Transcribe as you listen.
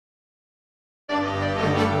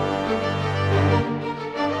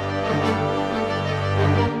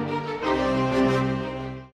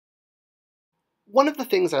One of the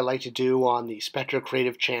things I like to do on the Specror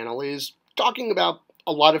Creative channel is talking about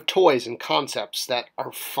a lot of toys and concepts that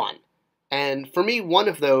are fun. And for me, one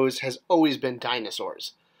of those has always been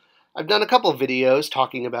dinosaurs. I've done a couple of videos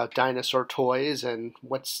talking about dinosaur toys and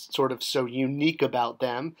what's sort of so unique about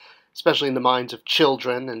them, especially in the minds of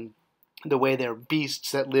children and the way they're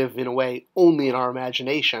beasts that live in a way only in our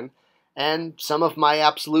imagination. And some of my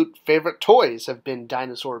absolute favorite toys have been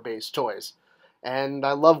dinosaur-based toys. And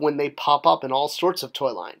I love when they pop up in all sorts of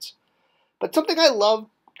toy lines. But something I love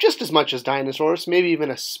just as much as dinosaurs, maybe even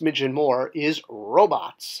a smidgen more, is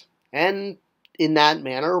robots. And in that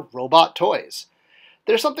manner, robot toys.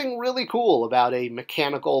 There's something really cool about a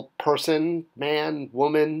mechanical person, man,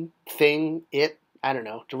 woman, thing, it. I don't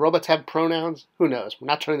know. Do robots have pronouns? Who knows? We're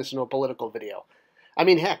not turning this into a political video. I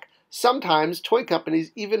mean, heck, sometimes toy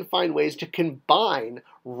companies even find ways to combine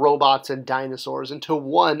robots and dinosaurs into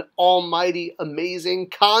one almighty amazing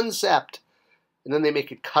concept. And then they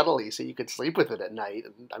make it cuddly so you could sleep with it at night.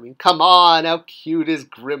 I mean, come on, how cute is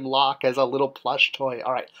Grimlock as a little plush toy?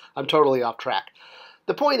 All right, I'm totally off track.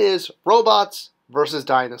 The point is, robots versus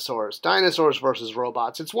dinosaurs. Dinosaurs versus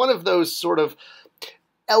robots. It's one of those sort of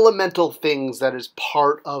elemental things that is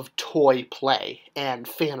part of toy play and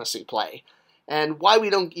fantasy play. And why we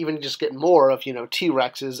don't even just get more of,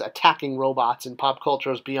 T-Rexes attacking robots in pop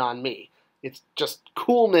culture is beyond me. It's just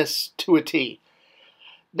coolness to a T.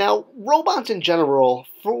 Now, robots in general,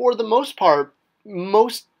 for the most part,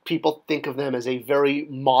 most people think of them as a very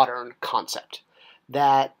modern concept.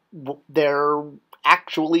 That they're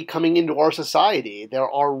actually coming into our society. There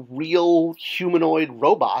are real humanoid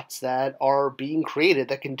robots that are being created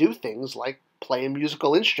that can do things like play a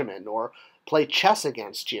musical instrument or play chess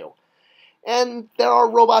against you. And there are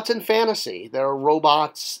robots in fantasy. There are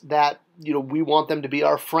robots that, we want them to be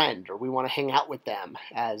our friend or we want to hang out with them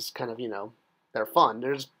as kind of, they're fun.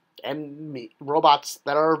 There's robots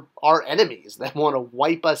that are our enemies that want to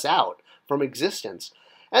wipe us out from existence.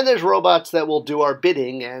 And there's robots that will do our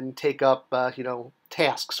bidding and take up,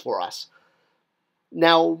 tasks for us.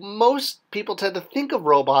 Now, most people tend to think of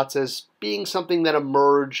robots as being something that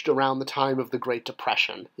emerged around the time of the Great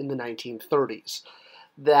Depression in the 1930s.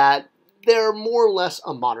 That they're more or less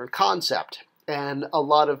a modern concept, and a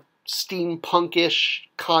lot of steampunkish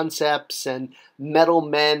concepts and metal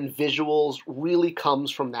men visuals really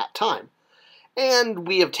comes from that time. And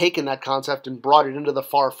we have taken that concept and brought it into the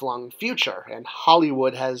far-flung future, and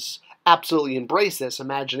Hollywood has absolutely embraced this,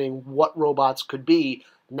 imagining what robots could be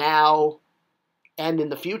now and in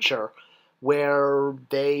the future, where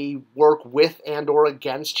they work with and or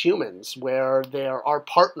against humans, where they're our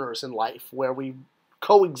partners in life, where we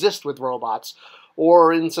coexist with robots,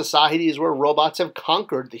 or in societies where robots have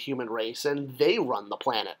conquered the human race and they run the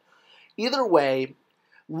planet. Either way,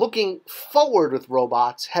 looking forward with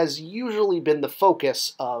robots has usually been the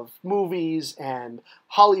focus of movies and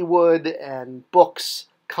Hollywood and books,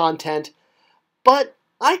 content, but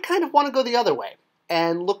I kind of want to go the other way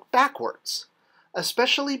and look backwards,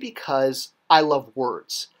 especially because I love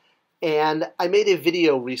words. And I made a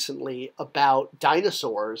video recently about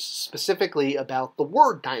dinosaurs, specifically about the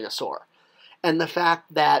word dinosaur, and the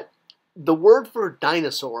fact that the word for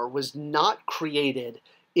dinosaur was not created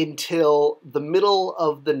until the middle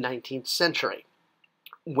of the 19th century,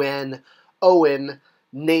 when Owen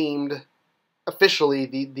named officially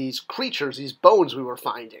these creatures, these bones we were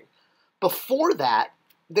finding. Before that,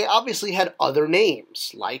 they obviously had other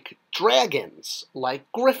names, like dragons,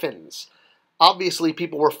 like griffins. Obviously,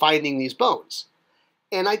 people were finding these bones.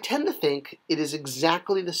 And I tend to think it is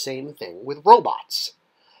exactly the same thing with robots.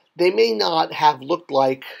 They may not have looked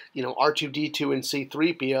like, R2-D2 and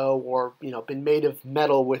C-3PO or, been made of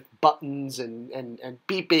metal with buttons and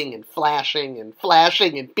beeping and flashing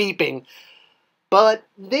and beeping, but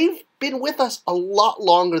they've been with us a lot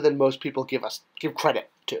longer than most people give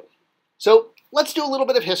credit to. So let's do a little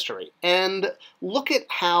bit of history and look at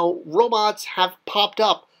how robots have popped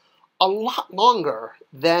up a lot longer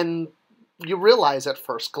than you realize at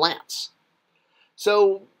first glance.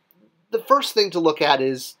 So the first thing to look at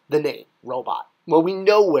is the name, robot. Well, we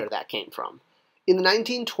know where that came from. In the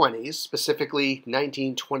 1920s, specifically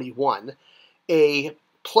 1921, a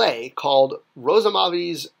play called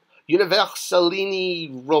Rosemary's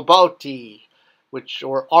Universalini Roboti,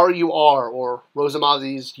 or RUR, or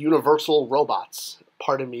Rosemary's Universal Robots.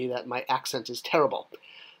 Pardon me that my accent is terrible.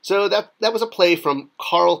 So that was a play from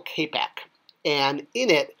Karl Čapek, and in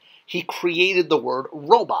it, he created the word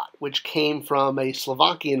robot, which came from a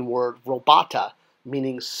Slovakian word, robota,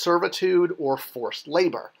 meaning servitude or forced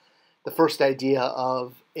labor. The first idea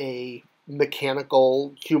of a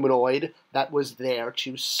mechanical humanoid that was there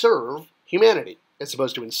to serve humanity, as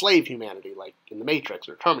opposed to enslave humanity, like in The Matrix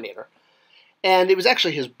or Terminator. And it was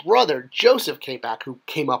actually his brother, Joseph K-Pac, who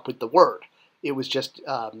came up with the word. It was just,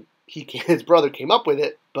 his brother came up with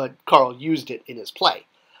it, but Carl used it in his play.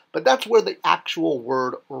 But that's where the actual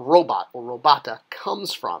word robot, or robota,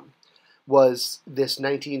 comes from, was this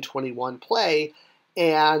 1921 play,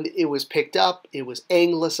 and it was picked up, it was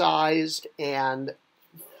anglicized, and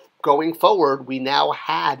going forward, we now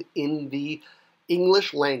had in the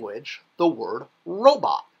English language the word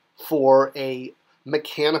robot for a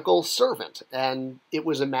mechanical servant, and it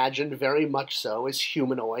was imagined very much so as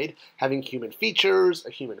humanoid, having human features,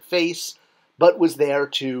 a human face, but was there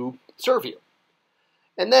to serve you.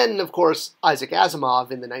 And then, of course, Isaac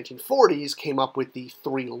Asimov in the 1940s came up with the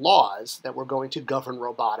 3 laws that were going to govern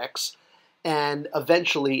robotics, and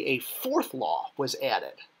eventually a 4th law was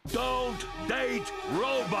added. Don't date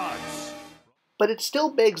robots! But it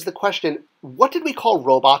still begs the question, what did we call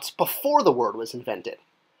robots before the word was invented?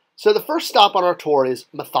 So the first stop on our tour is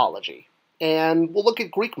mythology. And we'll look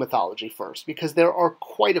at Greek mythology first, because there are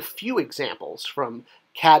quite a few examples, from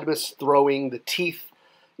Cadmus throwing the teeth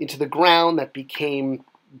into the ground that became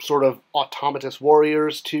sort of automatous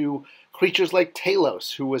warriors, to creatures like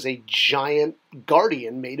Talos, who was a giant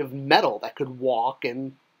guardian made of metal that could walk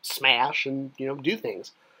and smash and, do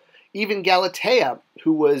things. Even Galatea,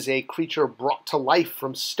 who was a creature brought to life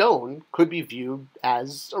from stone, could be viewed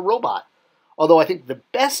as a robot. Although I think the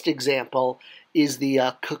best example is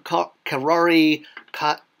the Karari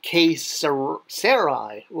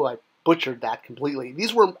Sarai. Oh, I butchered that completely.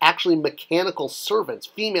 These were actually mechanical servants,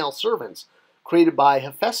 female servants, created by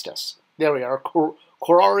Hephaestus. There we are,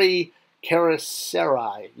 Karari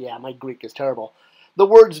Sarai. Yeah, my Greek is terrible. The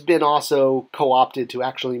word's been also co-opted to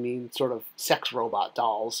actually mean sort of sex robot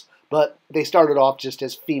dolls, but they started off just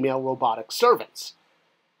as female robotic servants.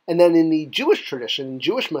 And then in the Jewish tradition, in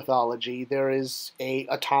Jewish mythology, there is a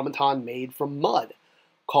automaton made from mud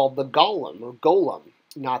called the Golem, or Golem,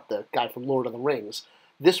 not the guy from Lord of the Rings.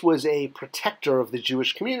 This was a protector of the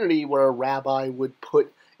Jewish community where a rabbi would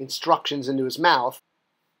put instructions into his mouth,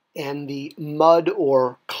 and the mud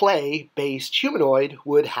or clay-based humanoid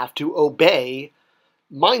would have to obey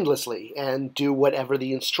mindlessly and do whatever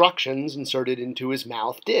the instructions inserted into his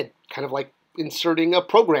mouth did, kind of like inserting a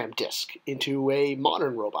program disk into a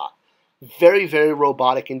modern robot. Very, very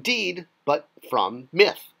robotic indeed, but from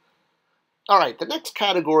myth. All right, the next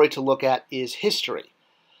category to look at is history.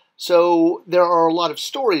 So there are a lot of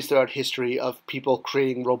stories throughout history of people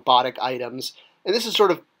creating robotic items, and this is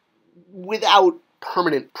sort of without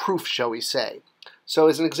permanent proof, shall we say. So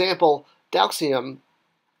as an example, Deucalion,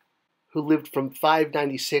 who lived from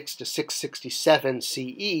 596 to 667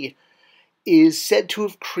 CE, is said to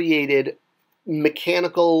have created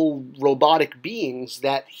mechanical robotic beings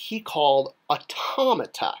that he called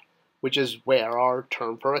automata, which is where our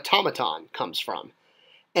term for automaton comes from.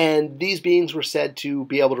 And these beings were said to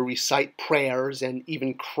be able to recite prayers and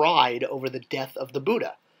even cried over the death of the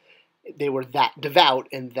Buddha. They were that devout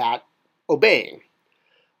and that obeying.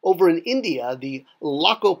 Over in India, the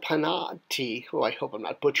Lakopanati, I hope I'm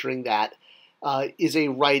not butchering that, is a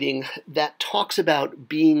writing that talks about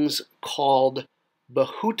beings called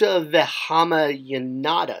Bhuta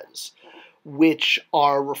Vihamayanadas, which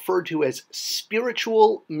are referred to as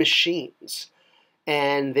spiritual machines.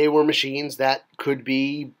 And they were machines that could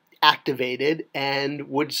be activated and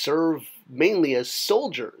would serve mainly as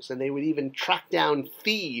soldiers, and they would even track down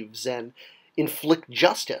thieves and inflict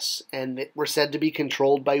justice, and it were said to be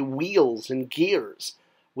controlled by wheels and gears,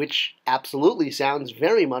 which absolutely sounds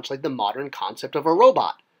very much like the modern concept of a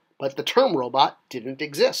robot, but the term robot didn't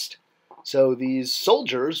exist. So these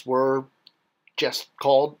soldiers were just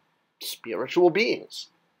called spiritual beings.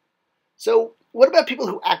 So what about people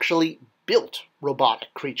who actually built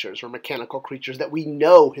robotic creatures or mechanical creatures that we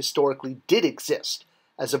know historically did exist,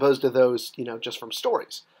 as opposed to those, just from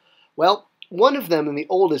stories? Well, one of them, and the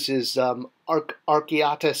oldest, is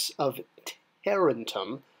Archaeatus of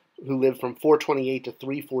Tarentum, who lived from 428 to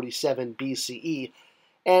 347 BCE,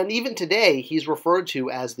 and even today he's referred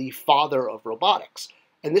to as the father of robotics.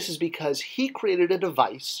 And this is because he created a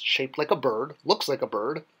device shaped like a bird, looks like a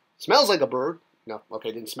bird, smells like a bird. No, okay,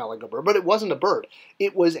 it didn't smell like a bird, but it wasn't a bird.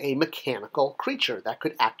 It was a mechanical creature that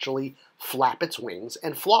could actually flap its wings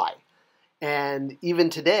and fly. And even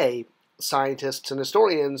today, scientists and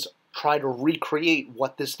historians try to recreate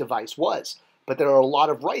what this device was, but there are a lot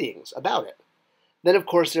of writings about it. Then, of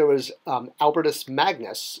course, there was Albertus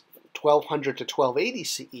Magnus, 1200 to 1280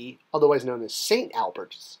 CE, otherwise known as Saint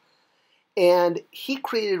Albertus. And he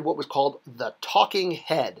created what was called the talking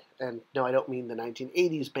head. And no, I don't mean the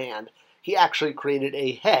 1980s band. He actually created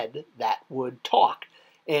a head that would talk.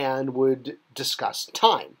 and would discuss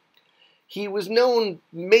time. He was known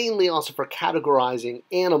mainly also for categorizing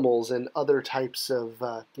animals and other types of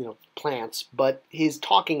plants, but his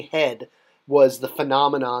talking head was the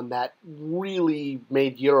phenomenon that really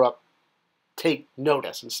made Europe take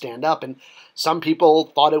notice and stand up. And some people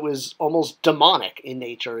thought it was almost demonic in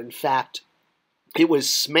nature. In fact, it was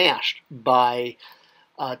smashed by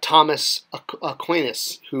Thomas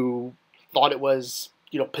Aquinas, who thought it was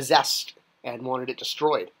possessed and wanted it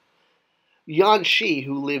destroyed. Yuan Shi,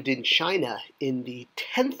 who lived in China in the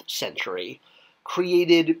 10th century,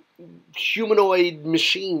 created humanoid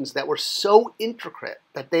machines that were so intricate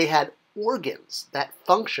that they had organs that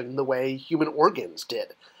functioned the way human organs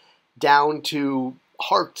did, down to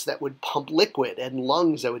hearts that would pump liquid and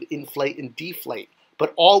lungs that would inflate and deflate,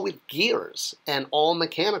 but all with gears and all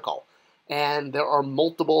mechanical. And there are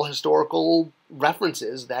multiple historical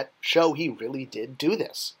references that show he really did do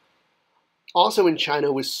this. Also in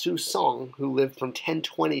China was Su Song, who lived from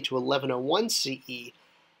 1020 to 1101 CE,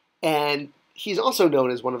 and he's also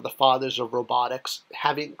known as one of the fathers of robotics,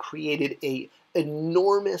 having created an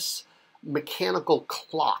enormous mechanical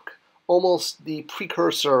clock, almost the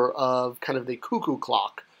precursor of kind of the cuckoo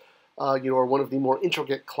clock, or one of the more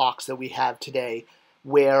intricate clocks that we have today,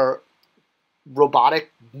 where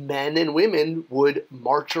robotic men and women would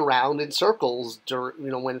march around in circles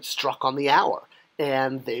during, when it struck on the hour.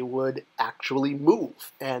 And they would actually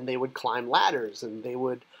move, and they would climb ladders, and they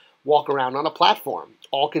would walk around on a platform,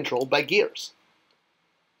 all controlled by gears.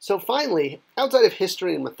 So finally, outside of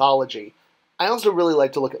history and mythology, I also really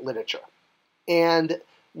like to look at literature. And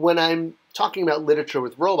when I'm talking about literature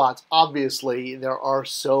with robots, obviously there are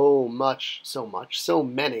so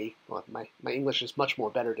many, well, my English is much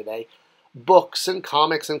more better today, books and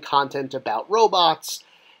comics and content about robots,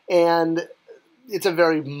 and it's a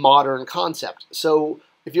very modern concept. So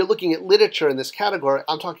if you're looking at literature in this category,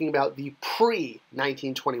 I'm talking about the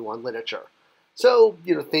pre-1921 literature. So,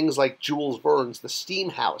 things like Jules Verne's The Steam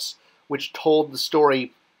House, which told the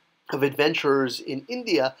story of adventurers in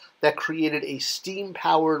India that created a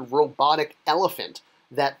steam-powered robotic elephant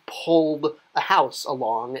that pulled a house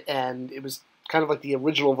along, and it was kind of like the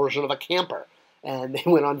original version of a camper. And they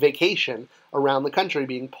went on vacation around the country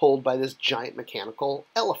being pulled by this giant mechanical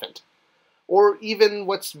elephant. Or even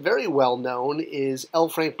what's very well known is L.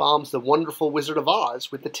 Frank Baum's The Wonderful Wizard of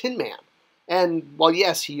Oz with the Tin Man. And while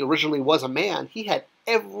yes, he originally was a man, he had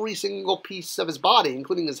every single piece of his body,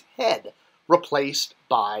 including his head, replaced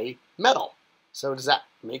by metal. So does that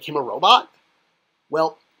make him a robot?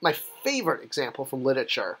 Well, my favorite example from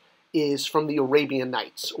literature is from the Arabian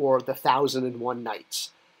Nights, or the 1001 Nights,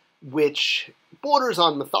 which borders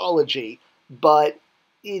on mythology, but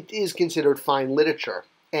it is considered fine literature.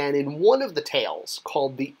 And in one of the tales,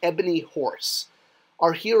 called The Ebony Horse,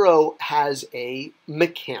 our hero has a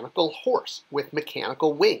mechanical horse with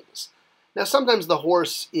mechanical wings. Now, sometimes the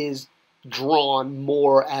horse is drawn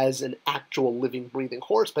more as an actual living, breathing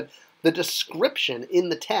horse, but the description in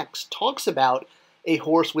the text talks about a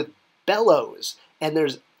horse with bellows, and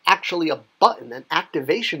there's actually a button, an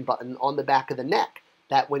activation button on the back of the neck,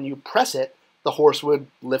 that when you press it, the horse would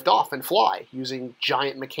lift off and fly using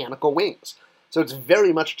giant mechanical wings. So it's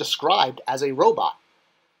very much described as a robot.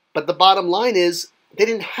 But the bottom line is, they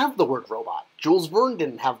didn't have the word robot. Jules Verne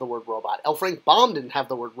didn't have the word robot. L. Frank Baum didn't have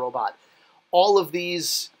the word robot. All of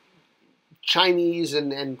these Chinese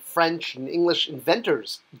and French and English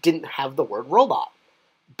inventors didn't have the word robot.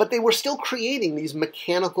 But they were still creating these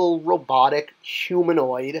mechanical, robotic,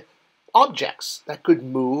 humanoid objects that could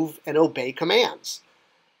move and obey commands.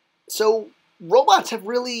 So robots have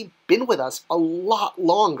really been with us a lot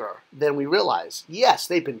longer than we realize. Yes,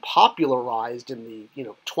 they've been popularized in the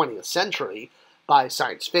 20th century by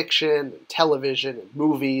science fiction and television and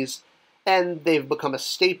movies, and they've become a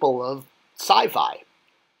staple of sci-fi.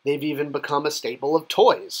 They've even become a staple of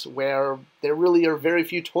toys, where there really are very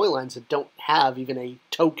few toy lines that don't have even a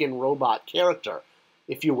token robot character,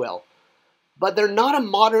 if you will. But they're not a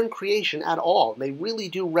modern creation at all. They really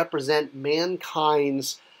do represent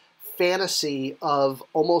mankind's fantasy of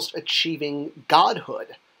almost achieving godhood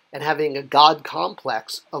and having a god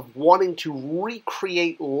complex of wanting to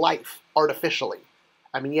recreate life artificially.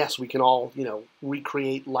 I mean, yes, we can all,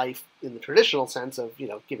 recreate life in the traditional sense of,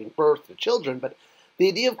 giving birth to children, but the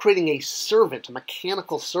idea of creating a servant, a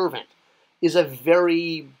mechanical servant, is a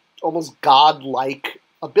very almost godlike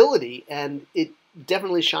ability, and it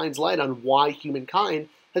definitely shines light on why humankind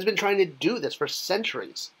has been trying to do this for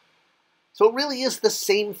centuries. So it really is the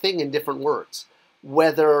same thing in different words,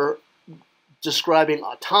 whether describing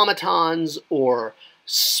automatons or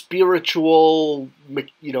spiritual,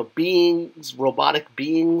 beings, robotic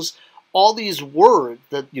beings. all these words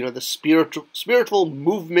that, the spiritual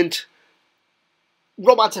movement,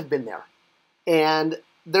 robots have been there. And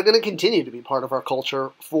they're going to continue to be part of our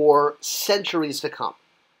culture for centuries to come.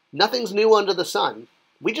 Nothing's new under the sun.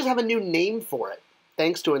 We just have a new name for it,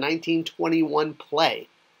 thanks to a 1921 play.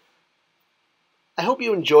 I hope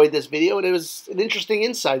you enjoyed this video, and it was an interesting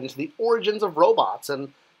insight into the origins of robots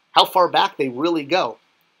and how far back they really go.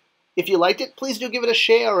 If you liked it, please do give it a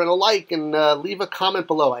share and a like, and leave a comment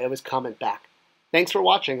below. I always comment back. Thanks for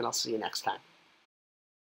watching, and I'll see you next time.